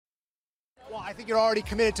Well, I think you're already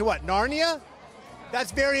committed to what, Narnia?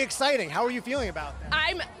 That's very exciting. How are you feeling about that?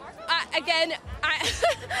 I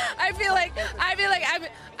feel like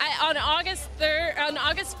on August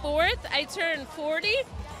 4th, I turn 40,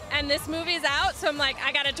 and this movie's out. So I'm like,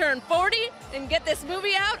 I gotta turn 40 and get this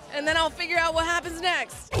movie out, and then I'll figure out what happens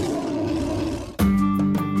next.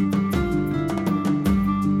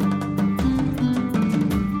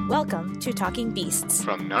 Welcome to Talking Beasts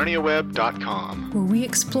from NarniaWeb.com, where we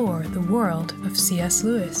explore the world of C.S.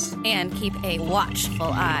 Lewis and keep a watchful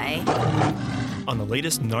eye on the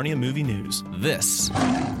latest Narnia movie news. This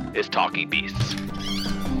is Talking Beasts.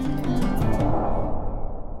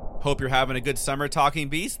 Hope you're having a good summer, Talking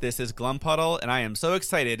Beasts. This is Glumpuddle, and I am so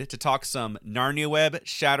excited to talk some Narnia Web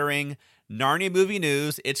shattering Narnia movie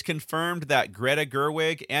news. It's confirmed that Greta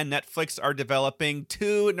Gerwig and Netflix are developing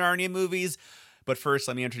 2 Narnia movies. But first,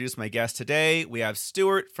 let me introduce my guest today. We have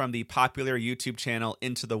Stuart from the popular YouTube channel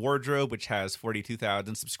Into the Wardrobe, which has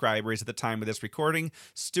 42,000 subscribers at the time of this recording.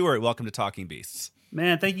 Stuart, welcome to Talking Beasts.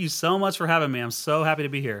 Man, thank you so much for having me. I'm so happy to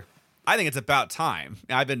be here. I think it's about time.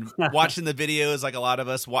 I've been watching the videos like a lot of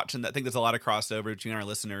us, I think there's a lot of crossover between our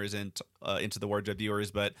listeners and Into the Wardrobe viewers,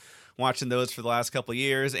 but watching those for the last couple of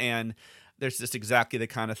years, and there's just exactly the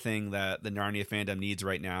kind of thing that the Narnia fandom needs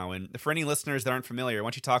right now. And for any listeners that aren't familiar, why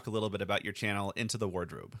don't you talk a little bit about your channel, Into the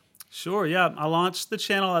Wardrobe? Sure, yeah. I launched the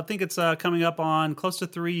channel, I think it's coming up on close to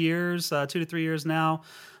 3 years, 2 to 3 years now.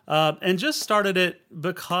 And just started it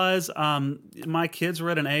because my kids were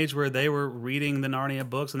at an age where they were reading the Narnia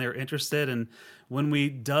books and they were interested. And when we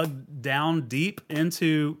dug down deep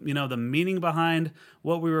into, the meaning behind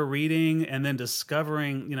what we were reading and then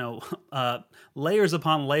discovering, layers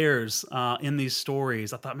upon layers in these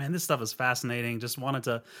stories, I thought, man, this stuff is fascinating. Just wanted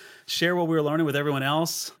to share what we were learning with everyone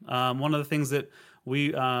else. One of the things that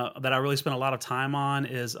I really spent a lot of time on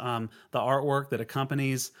is the artwork that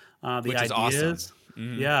accompanies the Which ideas. Is awesome.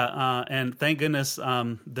 Mm-hmm. Yeah, and thank goodness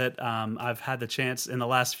that I've had the chance in the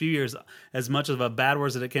last few years, as much of a bad word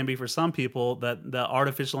as it can be for some people, that the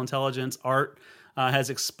artificial intelligence art has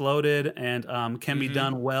exploded and can be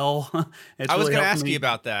done well. I was going to ask you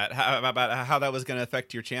about that, about how that was going to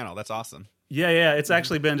affect your channel. That's awesome. Yeah, it's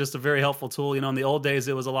actually been just a very helpful tool. In the old days,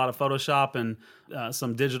 it was a lot of Photoshop and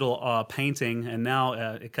some digital painting, and now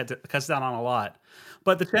it cuts down on a lot.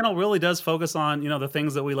 But the channel really does focus on the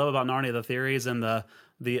things that we love about Narnia, the theories and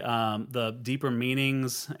the deeper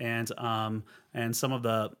meanings and some of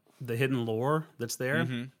the hidden lore that's there.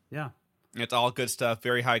 Mm-hmm. Yeah, it's all good stuff.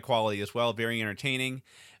 Very high quality as well. Very entertaining,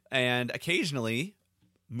 and occasionally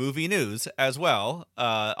movie news as well.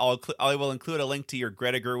 I will include a link to your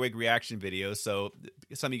Greta Gerwig reaction video. So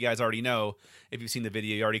some of you guys already know, if you've seen the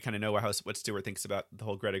video, you already kind of know what Stuart thinks about the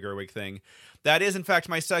whole Greta Gerwig thing. That is, in fact,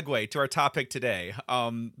 my segue to our topic today.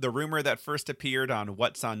 The rumor that first appeared on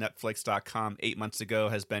whatsonnetflix.com 8 months ago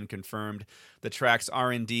has been confirmed. The tracks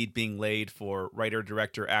are indeed being laid for writer,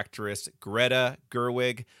 director, actress Greta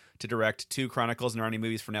Gerwig to direct 2 Chronicles of Narnia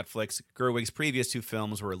movies for Netflix. Gerwig's previous 2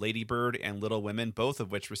 films were Lady Bird and Little Women, both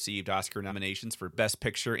of which received Oscar nominations for Best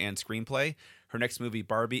Picture and Screenplay. Her next movie,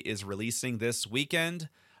 Barbie, is releasing this weekend.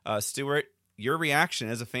 Stuart, your reaction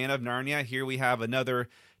as a fan of Narnia? Here we have another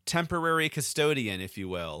temporary custodian, if you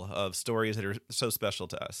will, of stories that are so special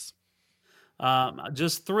to us.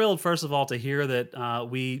 Just thrilled, first of all, to hear that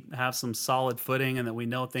we have some solid footing and that we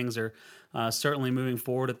know things are certainly moving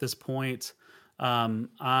forward at this point. I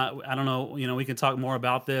don't know, we can talk more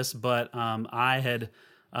about this, but I had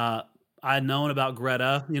known about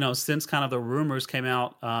Greta, since kind of the rumors came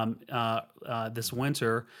out this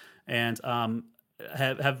winter, and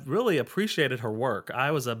have really appreciated her work. I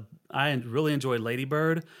really enjoyed Lady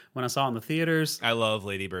Bird when I saw it in the theaters. I love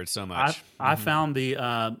Lady Bird so much. I found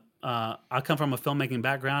I come from a filmmaking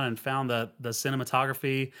background and found the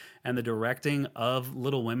cinematography and the directing of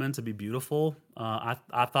Little Women to be beautiful.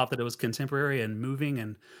 I thought that it was contemporary and moving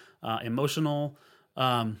and emotional.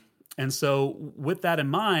 And so with that in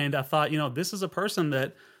mind, I thought, this is a person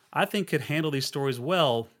that I think could handle these stories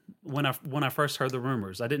well. When I first heard the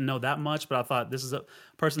rumors, I didn't know that much, but I thought this is a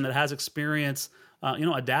person that has experience,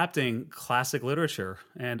 adapting classic literature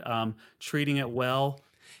and treating it well.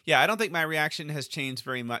 Yeah, I don't think my reaction has changed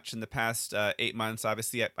very much in the past 8 months.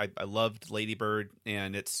 Obviously, I loved Lady Bird,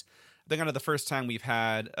 and it's, I think, kind of the first time we've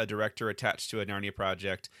had a director attached to a Narnia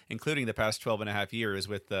project, including the past 12 and a half years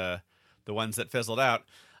with the ones that fizzled out.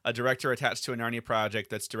 A director attached to a Narnia project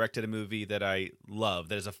that's directed a movie that I love,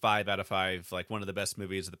 that is a 5 out of 5, like one of the best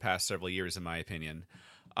movies of the past several years, in my opinion.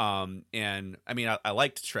 And I mean, I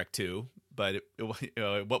liked Shrek 2, but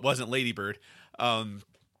it wasn't Lady Bird.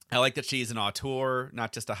 I like that she's an auteur,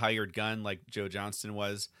 not just a hired gun like Joe Johnston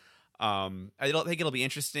was. I don't think it'll be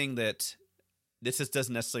interesting that this just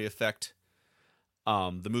doesn't necessarily affect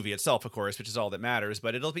the movie itself, of course, which is all that matters.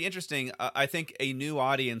 But it'll be interesting. I think a new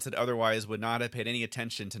audience that otherwise would not have paid any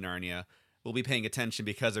attention to Narnia will be paying attention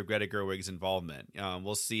because of Greta Gerwig's involvement.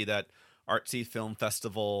 We'll see that artsy film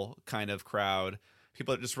festival kind of crowd,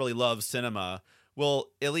 people that just really love cinema, will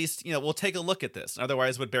at least, we'll take a look at this.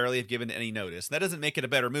 Otherwise would barely have given any notice. And that doesn't make it a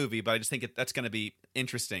better movie, but I just think that's going to be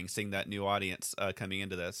interesting, seeing that new audience coming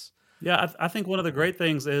into this. Yeah, I think one of the great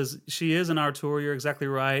things is she is an auteur. You're exactly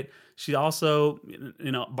right. She also,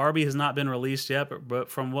 Barbie has not been released yet, but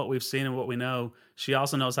from what we've seen and what we know, she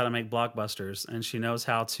also knows how to make blockbusters, and she knows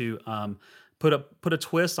how to put a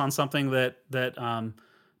twist on something that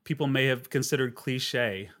people may have considered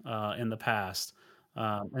cliche in the past.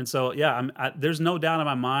 And so, there's no doubt in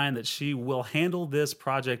my mind that she will handle this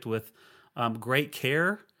project with great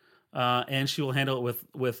care, and she will handle it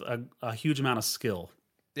with a huge amount of skill.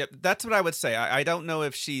 Yep, that's what I would say. I don't know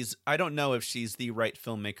if she's the right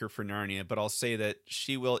filmmaker for Narnia, but I'll say that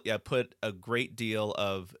she will put a great deal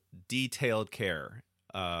of detailed care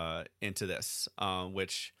into this,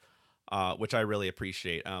 which I really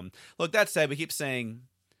appreciate. Look, that said, we keep saying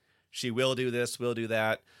she will do this, will do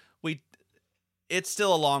that. It's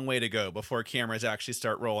still a long way to go before cameras actually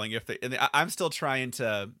start rolling. I'm still trying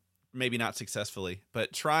to, maybe not successfully,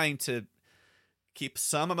 but trying to keep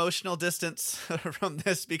some emotional distance from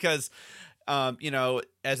this because,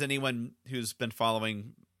 as anyone who's been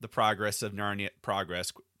following the progress,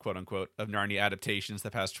 quote unquote, of Narnia adaptations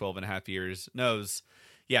the past 12 and a half years knows,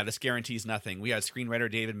 this guarantees nothing. We had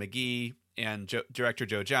screenwriter David McGee and director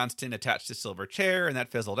Joe Johnston attached to Silver Chair, and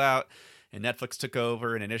that fizzled out. And Netflix took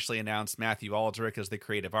over and initially announced Matthew Aldrich as the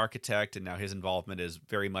creative architect, and now his involvement is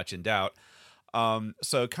very much in doubt.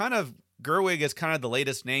 So kind of Gerwig is kind of the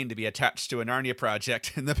latest name to be attached to a Narnia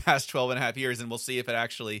project in the past 12 and a half years, and we'll see if it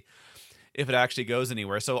actually goes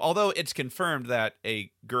anywhere. So although it's confirmed that a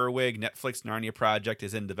Gerwig Netflix Narnia project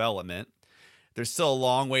is in development, there's still a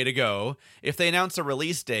long way to go. If they announce a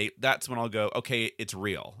release date, that's when I'll go, okay, it's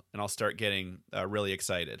real, and I'll start getting really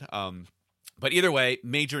excited. But either way,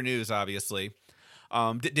 major news, obviously.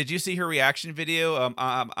 Did you see her reaction video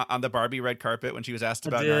on the Barbie red carpet when she was asked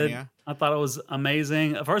about Narnia? I thought it was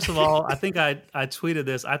amazing. First of all, I think I tweeted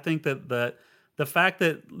this. I think that the fact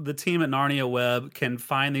that the team at Narnia Web can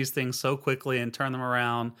find these things so quickly and turn them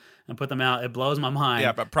around and put them out, it blows my mind.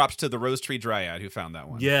 Yeah, but props to the Rose Tree Dryad who found that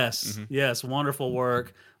one. Yes, yes, wonderful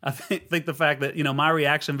work. I think the fact that my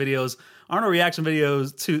reaction videos aren't a reaction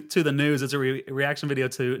videos to the news; it's a reaction video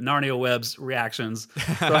to Narnia Web's reactions.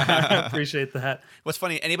 So I appreciate that. What's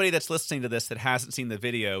funny? Anybody that's listening to this that hasn't seen the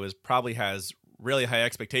video probably has really high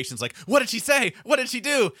expectations. Like, what did she say? What did she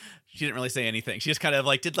do? She didn't really say anything. She just kind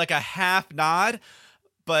of did a half nod.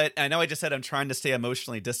 But I know I just said I'm trying to stay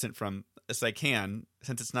emotionally distant from as I can,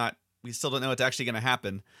 since it's not. We still don't know what's actually going to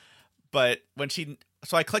happen. But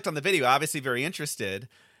so I clicked on the video, obviously very interested.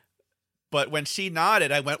 But when she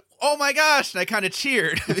nodded, I went, "Oh my gosh!" and I kind of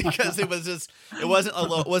cheered because it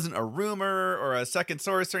wasn't a rumor or a second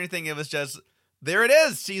source or anything. It was just, there it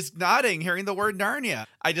is. She's nodding, hearing the word Narnia.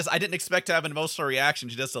 I didn't expect to have an emotional reaction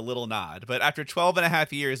to just a little nod. But after 12 and a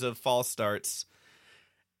half years of false starts,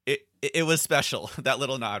 it was special, that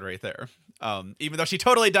little nod right there. Even though she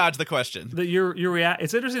totally dodged the question.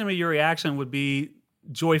 It's interesting to me your reaction would be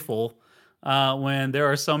joyful when there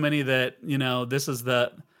are so many that, this is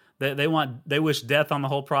they wish death on the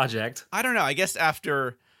whole project. I don't know. I guess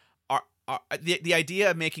after the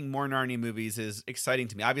idea of making more Narnia movies is exciting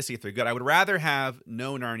to me. Obviously, if they're good, I would rather have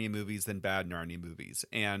no Narnia movies than bad Narnia movies.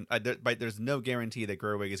 And but there's no guarantee that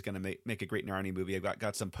Gerwig is going to make a great Narnia movie. I've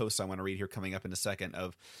got some posts I want to read here coming up in a second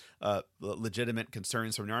of legitimate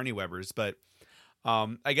concerns from Narnia Webbers. But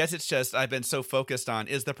I guess it's just I've been so focused on,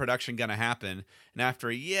 is the production going to happen? And after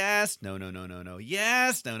a yes, no,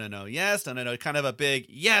 yes, no, yes, no, kind of a big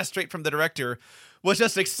yes straight from the director was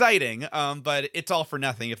just exciting. But it's all for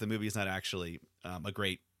nothing if the movie is not actually a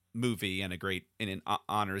great movie and it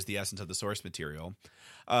honors the essence of the source material.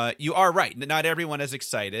 You are right. Not everyone is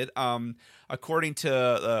excited. According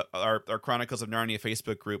to our Chronicles of Narnia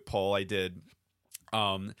Facebook group poll I did,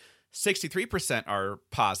 63% are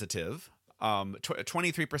positive.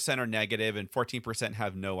 23% are negative, and 14%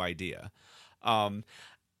 have no idea.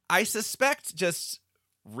 I suspect, just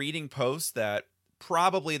reading posts, that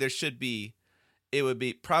probably it would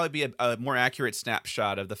probably be a more accurate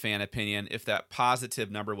snapshot of the fan opinion if that positive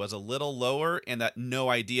number was a little lower and that no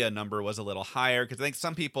idea number was a little higher. Because I think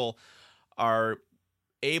some people are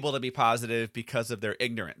able to be positive because of their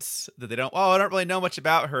ignorance, that they don't, I don't really know much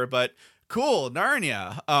about her, but cool,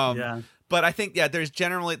 Narnia. Yeah. But I think, there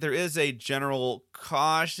is a general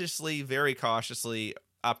very cautiously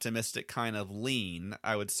optimistic kind of lean,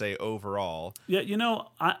 I would say, overall. Yeah,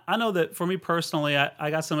 I know that for me personally,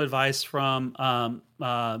 I got some advice from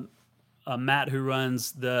Matt, who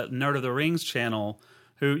runs the Nerd of the Rings channel,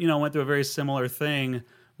 who went through a very similar thing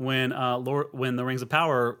when the Rings of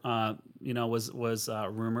Power was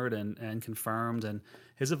rumored and confirmed, and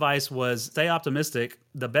his advice was stay optimistic.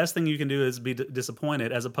 The best thing you can do is be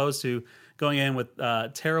disappointed, as opposed to going in with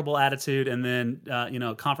terrible attitude and then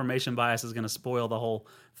confirmation bias is going to spoil the whole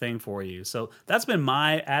thing for you. So that's been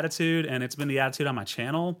my attitude, and it's been the attitude on my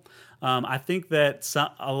channel. I think that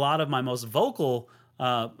a lot of my most vocal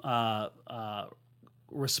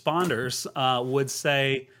responders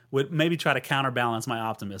would maybe try to counterbalance my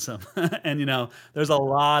optimism. And there's a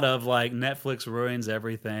lot of like Netflix ruins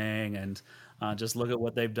everything, and just look at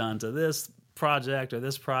what they've done to this project or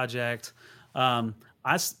this project. But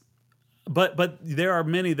there are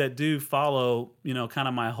many that do follow kind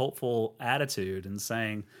of my hopeful attitude and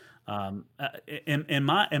saying, in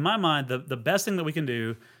my mind, the best thing that we can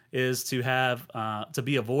do is to have to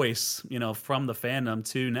be a voice, from the fandom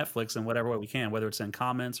to Netflix in whatever way we can, whether it's in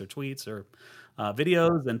comments or tweets or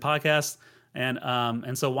videos and podcasts,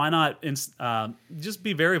 and so why not just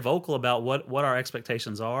be very vocal about what our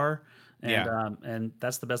expectations are, and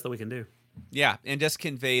that's the best that we can do. Yeah, and just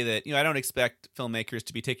convey that, I don't expect filmmakers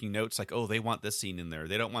to be taking notes like, oh, they want this scene in there,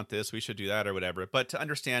 they don't want this, we should do that or whatever, but to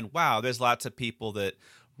understand, wow, there's lots of people that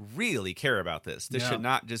really care about this. We should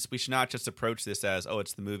not just approach this as, oh,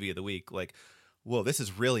 it's the movie of the week. Like, well, this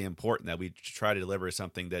is really important that we try to deliver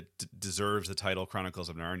something that deserves the title Chronicles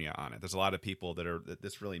of Narnia on it. There's a lot of people that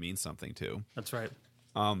this really means something to. That's right.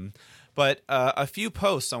 But a few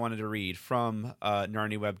posts I wanted to read from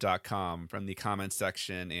NarniaWeb.com, from the comments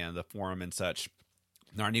section and the forum and such.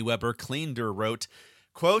 NarniaWebber Cleander wrote,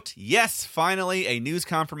 quote, "Yes, finally a news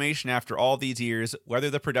confirmation after all these years. Whether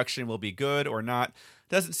the production will be good or not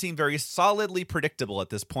doesn't seem very solidly predictable at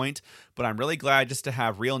this point, but I'm really glad just to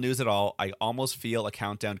have real news at all. I almost feel a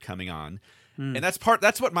countdown coming on." And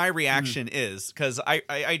that's what my reaction is, because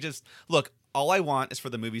I just, look, all I want is for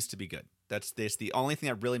the movies to be good. That's the only thing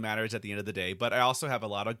that really matters at the end of the day. But I also have a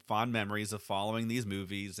lot of fond memories of following these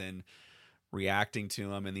movies and reacting to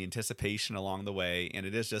them and the anticipation along the way. And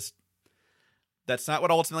it is just, that's not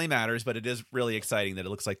what ultimately matters, but it is really exciting that it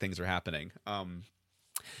looks like things are happening.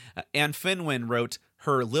 Anne Finwin wrote,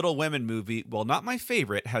 "Her Little Women movie, while not my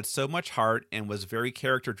favorite, had so much heart and was very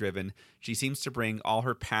character-driven. She seems to bring all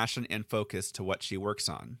her passion and focus to what she works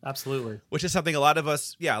on." Absolutely. Which is something a lot of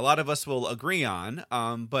us will agree on.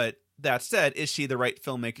 But that said, is she the right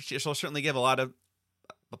filmmaker? She'll certainly give a lot of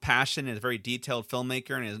passion and is a very detailed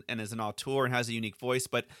filmmaker and is an auteur and has a unique voice.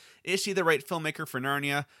 But is she the right filmmaker for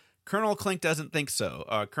Narnia? Colonel Klink doesn't think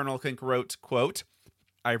so. Colonel Klink wrote, quote,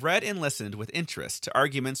 "I read and listened with interest to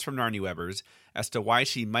arguments from Narnia-webbers as to why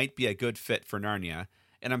she might be a good fit for Narnia,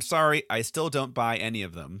 and I'm sorry, I still don't buy any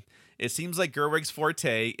of them. It seems like Gerwig's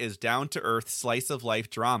forte is down-to-earth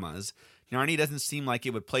slice-of-life dramas. Narnia doesn't seem like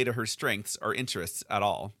it would play to her strengths or interests at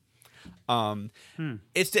all."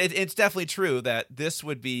 It's definitely true that this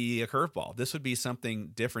would be a curveball. This would be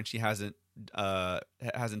something different she hasn't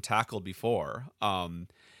tackled before. And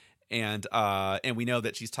we know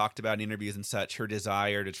that she's talked about in interviews and such her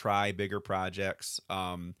desire to try bigger projects.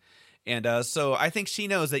 So I think she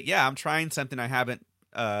knows that, I'm trying something I haven't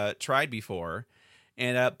tried before.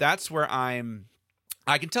 And that's where I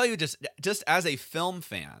can tell you just as a film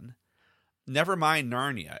fan, never mind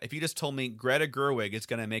Narnia, if you just told me Greta Gerwig is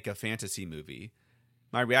going to make a fantasy movie,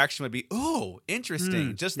 my reaction would be, oh,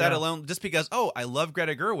 interesting. That alone, just because, oh, I love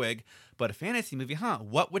Greta Gerwig, but a fantasy movie,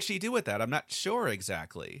 what would she do with that? I'm not sure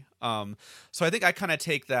exactly. So I think I kind of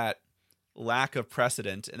take that lack of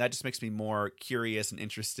precedent, and that just makes me more curious and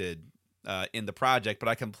interested in the project. But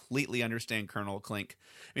I completely understand Colonel Klink.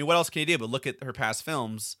 I mean, what else can you do but look at her past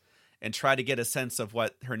films and try to get a sense of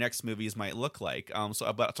what her next movies might look like?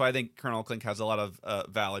 So I think Colonel Klink has a lot of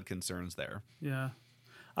valid concerns there. Yeah.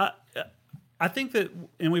 I think that,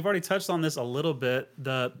 and we've already touched on this a little bit,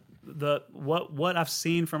 what I've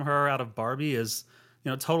seen from her out of Barbie is,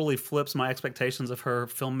 totally flips my expectations of her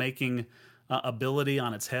filmmaking ability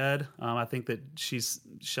on its head. I think that she's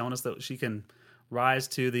shown us that she can rise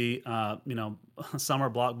to the, summer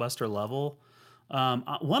blockbuster level.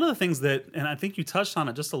 One of the things that, and I think you touched on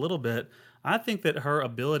it just a little bit, I think that her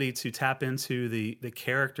ability to tap into the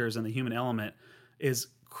characters and the human element is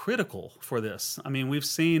critical for this. I mean, we've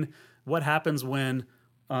seen what happens when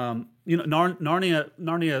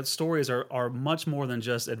Narnia stories are much more than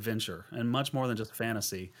just adventure and much more than just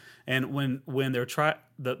fantasy. And when they're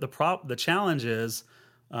the challenge is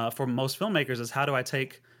for most filmmakers is, how do I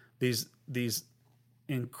take these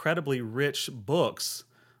incredibly rich books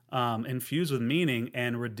infused with meaning,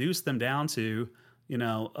 and reduce them down to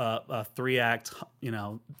a 3-act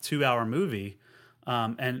 2-hour movie.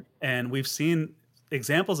 And we've seen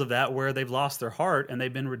examples of that where they've lost their heart and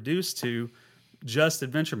they've been reduced to just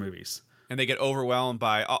adventure movies. And they get overwhelmed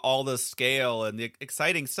by all the scale and the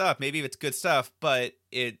exciting stuff. Maybe it's good stuff, but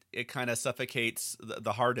it kind of suffocates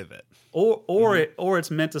the heart of it. Or it's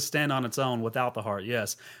meant to stand on its own without the heart.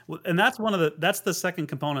 Yes, and that's the second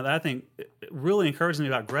component that I think really encourages me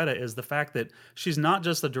about Greta is the fact that she's not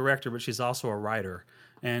just a director, but she's also a writer,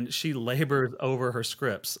 and she labors over her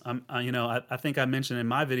scripts. I think I mentioned in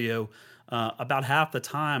my video about half the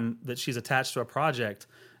time that she's attached to a project,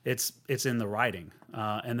 it's in the writing,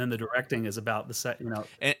 and then the directing is about the set.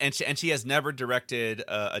 And she has never directed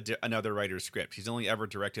another writer's script. She's only ever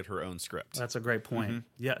directed her own script. That's a great point.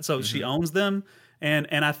 Yeah, so she owns them, and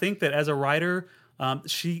I think that as a writer,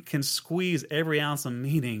 she can squeeze every ounce of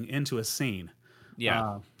meaning into a scene.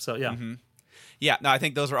 Yeah. Yeah. Yeah, no, I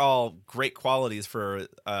think those are all great qualities for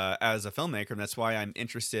as a filmmaker, and that's why I'm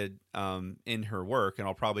interested in her work, and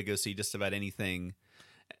I'll probably go see just about anything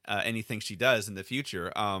she does in the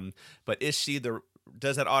future. But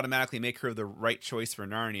does that automatically make her the right choice for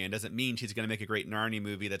Narnia? And does it mean she's going to make a great Narnia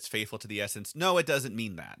movie that's faithful to the essence? No, it doesn't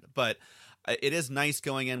mean that. But it is nice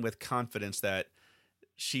going in with confidence that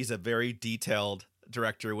she's a very detailed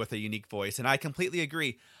director with a unique voice, and I completely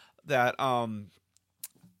agree that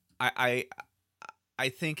I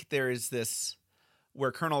think there is this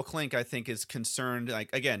where Colonel Klink, I think, is concerned, like,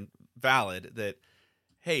 again, valid, that,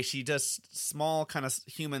 hey, she does small kind of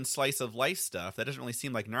human slice of life stuff that doesn't really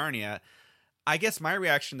seem like Narnia. I guess my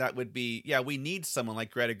reaction to that would be, yeah, we need someone like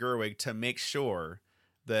Greta Gerwig to make sure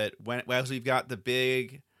that as we've got the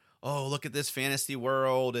big, oh, look at this fantasy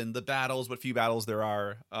world and the battles, what few battles there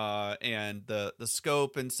are, and the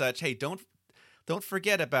scope and such, hey, don't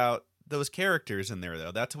forget about those characters in there,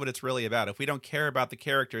 though. That's what it's really about. If we don't care about the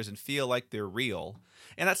characters and feel like they're real,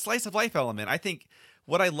 and that slice of life element, I think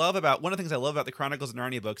one of the things I love about the Chronicles of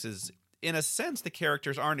Narnia books is, in a sense, the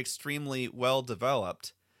characters aren't extremely well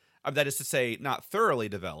developed. That is to say, not thoroughly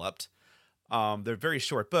developed. They're very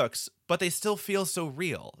short books, but they still feel so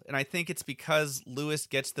real. And I think it's because Lewis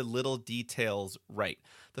gets the little details right.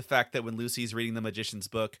 The fact that when Lucy's reading the magician's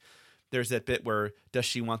book, there's that bit where, does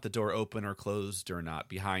she want the door open or closed or not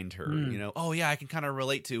behind her? Oh yeah, I can kind of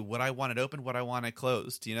relate to what I want it open, what I want it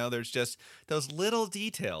closed. There's just those little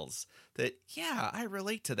details that, yeah, I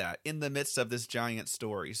relate to that in the midst of this giant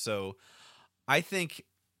story. So I think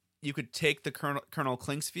you could take the Colonel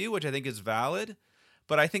Klink's view, which I think is valid,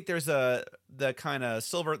 but I think there's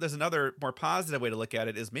there's another more positive way to look at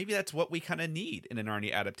it, is maybe that's what we kind of need in a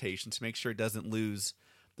Narnia adaptation to make sure it doesn't lose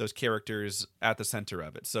those characters at the center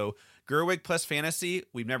of it. So Gerwig plus fantasy,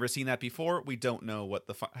 we've never seen that before. We don't know what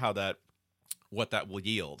that will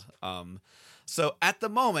yield. So at the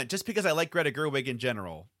moment, just because I like Greta Gerwig in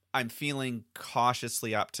general, I'm feeling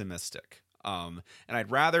cautiously optimistic. And I'd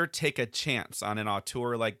rather take a chance on an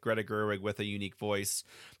auteur like Greta Gerwig with a unique voice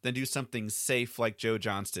than do something safe like Joe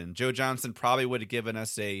Johnston. Joe Johnston probably would have given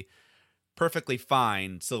us a perfectly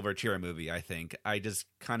fine Silver Chair movie, I think. I just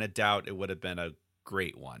kind of doubt it would have been a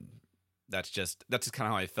great one. That's just kind of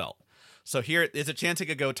how I felt. So here is a chance it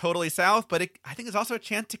could go totally south, but I think there's also a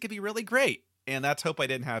chance it could be really great, and that's hope I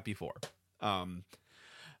didn't have before.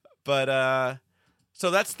 So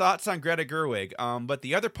that's thoughts on Greta Gerwig. But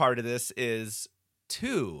the other part of this is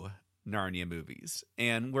 2 Narnia movies,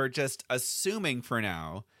 and we're just assuming for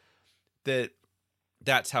now that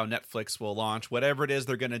that's how Netflix will launch whatever it is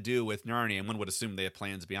they're going to do with Narnia. And one would assume they have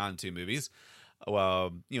plans beyond 2 movies.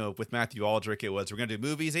 With Matthew Aldrich, it was, we're going to do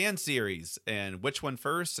movies and series, and which one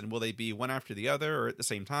first, and will they be one after the other or at the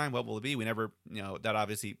same time? What will it be? We never, that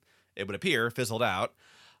obviously, it would appear, fizzled out.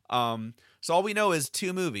 So all we know is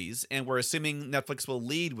 2 movies, and we're assuming Netflix will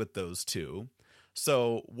lead with those 2.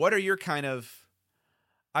 So what are your kind of,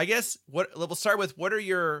 I guess, we'll start with, what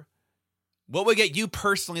would get you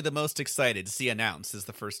personally the most excited to see announced as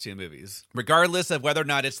the first 2 movies, regardless of whether or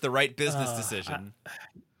not it's the right business decision?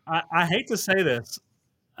 I hate to say this.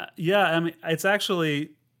 I mean, it's actually,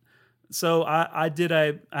 so I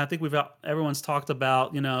think everyone's talked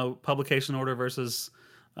about, publication order versus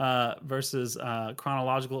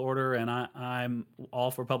chronological order, and I'm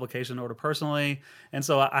all for publication order personally. And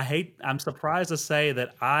so I'm surprised to say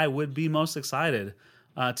that I would be most excited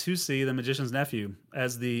to see The Magician's Nephew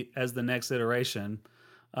as the next iteration,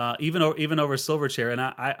 even over Silverchair. And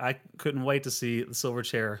I couldn't wait to see the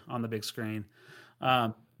Silverchair on the big screen.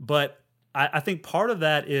 But I think part of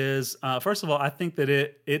that is, first of all, I think that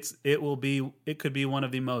it could be one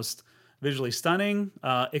of the most visually stunning.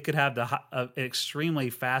 It could have an extremely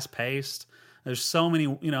fast-paced, There's so many,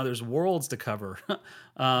 there's worlds to cover,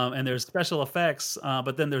 and there's special effects,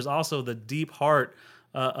 but then there's also the deep heart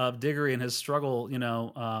of Diggory and his struggle,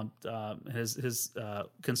 his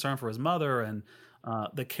concern for his mother, and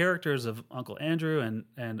the characters of Uncle Andrew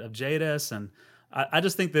and of Jadis, and I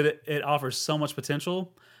just think that it offers so much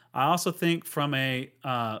potential. I also think from a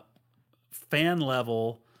fan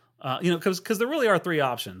level, because there really are three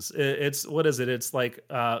options. It's what is it? It's like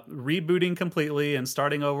rebooting completely and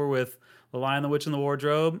starting over with The Lion, the Witch, and the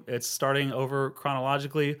Wardrobe. It's starting over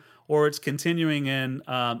chronologically, or it's continuing in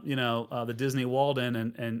the Disney Walden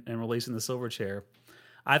and releasing the Silver Chair.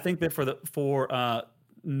 I think that for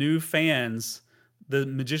new fans, The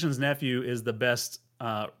Magician's Nephew is the best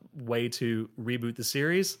way to reboot the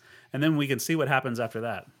series, and then we can see what happens after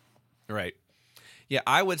that. Right. Yeah,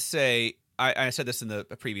 I would say, I said this in the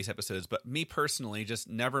previous episodes, but me personally, just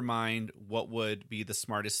never mind what would be the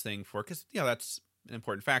smartest thing for, because, that's an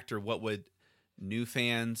important factor. What would new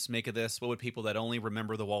fans make of this? What would people that only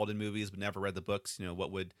remember the Walden movies but never read the books,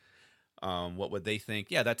 what would they think?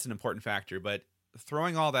 Yeah, that's an important factor. But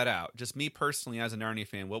throwing all that out, just me personally as a Narnia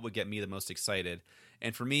fan, what would get me the most excited?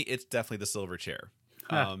 And for me, it's definitely the Silver Chair.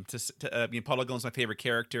 Paul Gillen's my favorite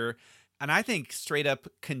character. And I think straight up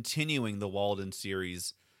continuing the Walden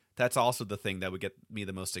series, that's also the thing that would get me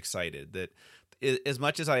the most excited. That as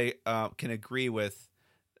much as I can agree with,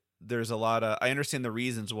 there's a lot of, I understand the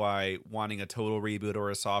reasons why wanting a total reboot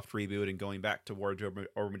or a soft reboot and going back to Wardrobe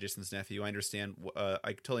or Magician's Nephew, I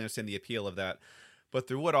totally understand the appeal of that. But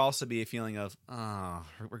there would also be a feeling of,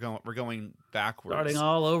 we're going backwards, starting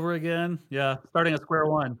all over again. Yeah, starting at square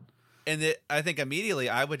one. And I think immediately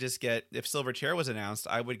I would just get, if Silver Chair was announced,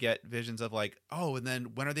 I would get visions of like, and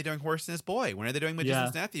then when are they doing Horse and His Boy? When are they doing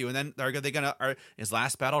Magician's Nephew? And then is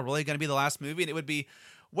Last Battle really going to be the last movie? And it would be,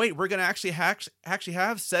 wait, we're going to actually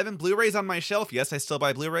have 7 Blu-rays on my shelf. Yes, I still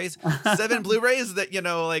buy Blu-rays. 7 Blu-rays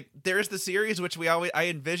that, there's the series, which I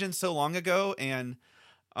envisioned so long ago. And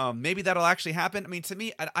maybe that'll actually happen. I mean, to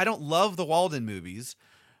me, I don't love the Walden movies,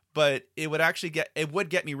 but it would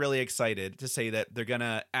get me really excited to say that they're going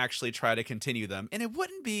to actually try to continue them. And it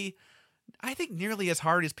wouldn't be, I think, nearly as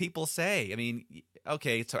hard as people say. I mean,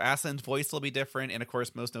 okay, so Aslan's voice will be different. And of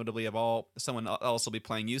course, most notably of all, someone else will be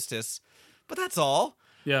playing Eustace. But that's all.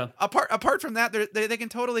 Yeah. Apart from that, they can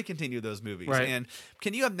totally continue those movies. Right. And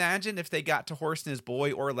can you imagine if they got to Horse and His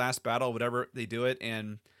Boy or Last Battle, whatever they do it,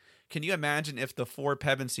 and can you imagine if the 4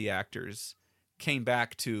 Pevensey actors came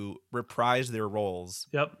back to reprise their roles?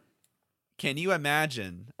 Yep. Can you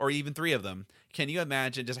imagine, or even 3 of them, can you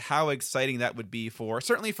imagine just how exciting that would be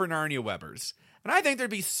certainly for Narnia Webbers? And I think there'd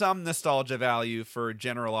be some nostalgia value for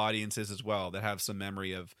general audiences as well that have some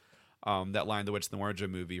memory of that Lion, the Witch, and the Wardrobe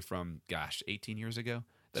movie from, 18 years ago.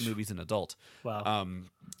 That movie's an adult. Wow.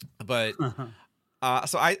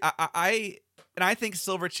 So I think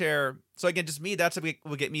Silver Chair. So again, just me, that's what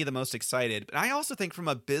will get me the most excited. But I also think from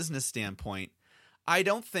a business standpoint, I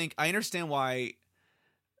understand why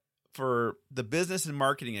for the business and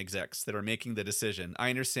marketing execs that are making the decision, I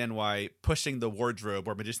understand why pushing the Wardrobe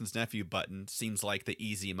or Magician's Nephew button seems like the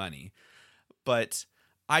easy money. But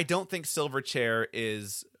I don't think Silver Chair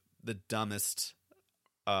is the dumbest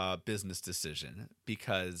business decision,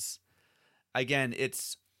 because again,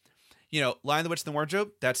 it's, Lion, the Witch, and the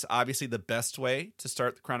Wardrobe, that's obviously the best way to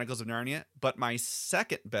start the Chronicles of Narnia. But my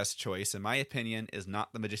second best choice, in my opinion, is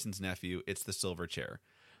not the Magician's Nephew. It's the Silver Chair,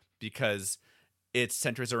 because it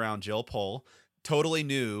centers around Jill Pole, totally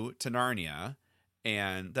new to Narnia.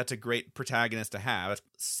 And that's a great protagonist to have.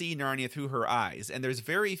 See Narnia through her eyes. And there's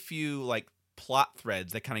very few plot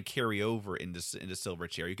threads that kind of carry over into Silver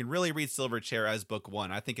Chair. You can really read Silver Chair as book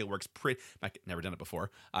 1. I think it works I've never done it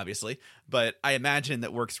before, obviously, but I imagine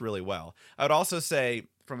that works really well. I would also say,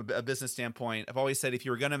 from a business standpoint, I've always said if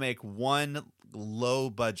you were going to make one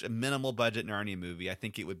minimal budget Narnia movie, I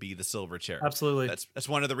think it would be the Silver Chair. Absolutely. That's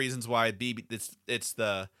one of the reasons why it's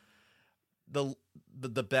the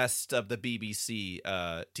best of the BBC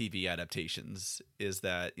TV adaptations, is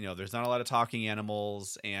that there's not a lot of talking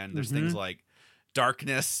animals, and there's things like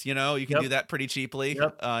darkness. You can do that pretty cheaply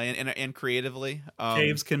and creatively.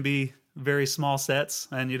 Caves can be very small sets,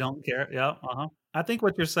 and you don't care. Yeah, I think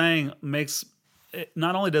what you're saying makes it,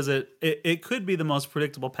 not only does it could be the most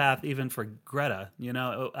predictable path even for Greta.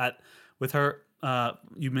 With her.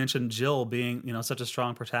 You mentioned Jill being, such a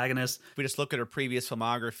strong protagonist. If we just look at her previous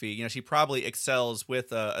filmography, she probably excels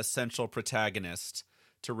with a central protagonist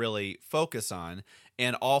to really focus on.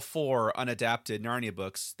 And all 4 unadapted Narnia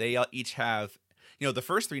books, they each have, the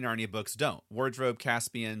first 3 Narnia books don't. Wardrobe,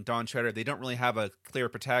 Caspian, Dawn Treader, they don't really have a clear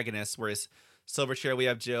protagonist, whereas Silver Chair, we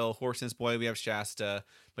have Jill. Horse and His Boy, we have Shasta.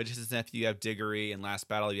 Magician's Nephew, you have Diggory. And Last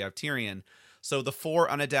Battle, you have Tyrion. So the 4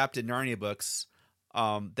 unadapted Narnia books,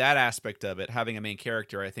 that aspect of it, having a main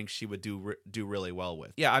character, I think she would do really well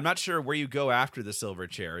with. Yeah, I'm not sure where you go after the Silver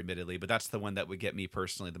Chair, admittedly, but that's the one that would get me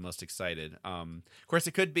personally the most excited. Of course,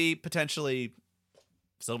 it could be potentially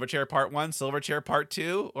Silver Chair Part 1, Silver Chair Part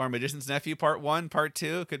 2, or Magician's Nephew Part 1, Part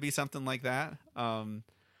 2. It could be something like that.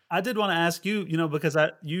 I did want to ask you, because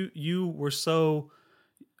you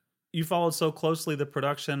followed so closely the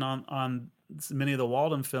production on many of the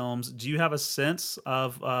Walden films. Do you have a sense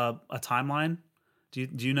of a timeline? Do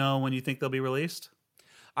you know when you think they'll be released?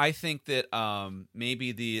 I think that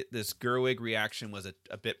maybe this Gerwig reaction was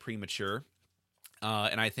a bit premature.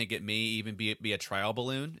 And I think it may even be a trial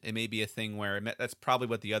balloon. It may be a thing where that's probably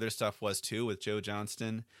what the other stuff was too, with Joe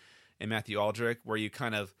Johnston and Matthew Aldrich, where you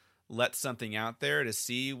kind of let something out there to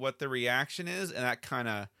see what the reaction is, and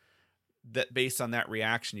that based on that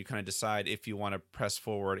reaction, you kind of decide if you want to press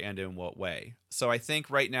forward and in what way. So I think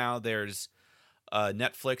right now there's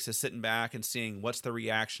Netflix is sitting back and seeing what's the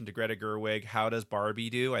reaction to Greta Gerwig. How does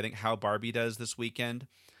Barbie do? I think how Barbie does this weekend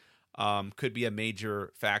could be a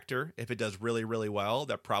major factor. If it does really, really well,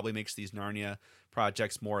 that probably makes these Narnia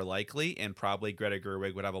projects more likely, and probably Greta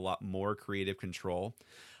Gerwig would have a lot more creative control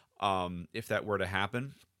if that were to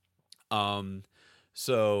happen.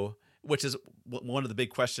 So, which is one of the big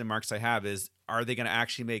question marks I have is, are they going to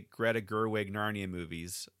actually make Greta Gerwig Narnia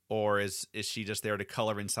movies, or is she just there to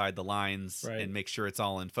color inside the lines and make sure it's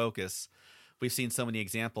all in focus? We've seen so many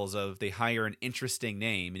examples of they hire an interesting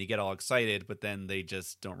name and you get all excited, but then they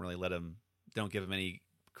just don't really don't give them any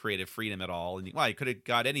creative freedom at all. And you could have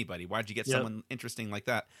got anybody. Why'd you get someone interesting like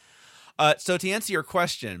that? So to answer your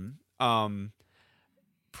question, a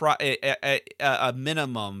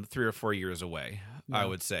minimum 3 or 4 years away, I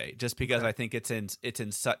would say, just because I think it's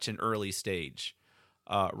in such an early stage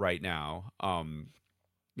right now.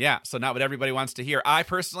 So not what everybody wants to hear. I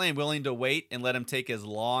personally am willing to wait and let them take as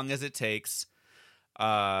long as it takes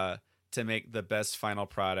to make the best final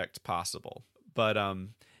product possible. But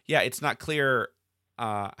it's not clear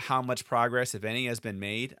how much progress, if any, has been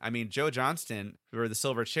made. I mean, Joe Johnston, for the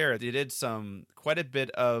Silver Chair, they did quite a bit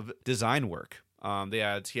of design work. He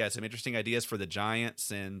had some interesting ideas for the giants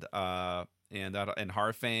and Harfang,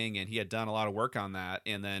 and he had done a lot of work on that.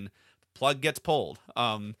 And then plug gets pulled.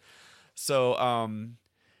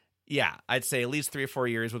 I'd say at least 3 or 4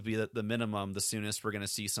 years would be the minimum, the soonest we're going to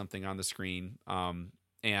see something on the screen.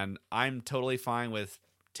 And I'm totally fine with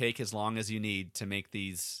take as long as you need to make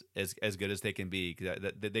these as good as they can be.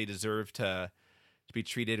 They deserve to be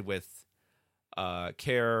treated with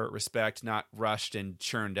care, respect, not rushed and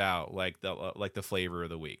churned out like the flavor of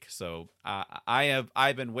the week. So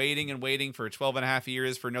I've been waiting for 12 and a half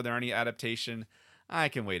years for another Narnia adaptation. I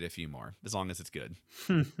can wait a few more, as long as it's good.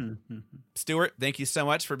 Stuart, thank you so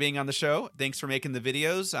much for being on the show. Thanks for making the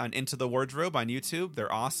videos on Into the Wardrobe on YouTube. They're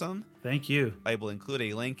awesome. Thank you. I will include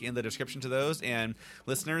a link in the description to those. And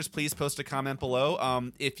listeners, please post a comment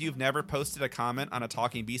below. If you've never posted a comment on a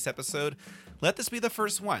Talking Beast episode, let this be the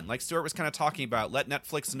first one. Like Stuart was kind of talking about, let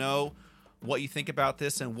Netflix know what you think about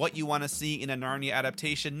this and what you want to see in a Narnia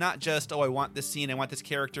adaptation. Not just, I want this scene, I want this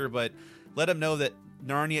character, but let them know that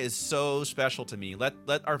Narnia is so special to me. Let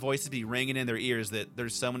our voices be ringing in their ears that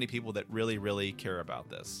there's so many people that really, really care about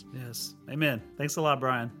this. Yes. Amen. Thanks a lot,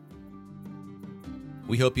 Brian.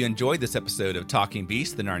 We hope you enjoyed this episode of Talking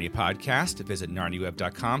Beast, the Narnia podcast. Visit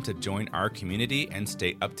narniaweb.com to join our community and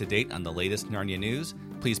stay up to date on the latest Narnia news.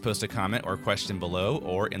 Please post a comment or question below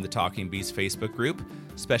or in the Talking Beast Facebook group.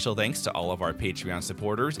 Special thanks to all of our Patreon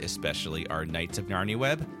supporters, especially our Knights of Narnia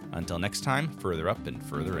Web. Until next time, further up and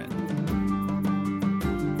further in.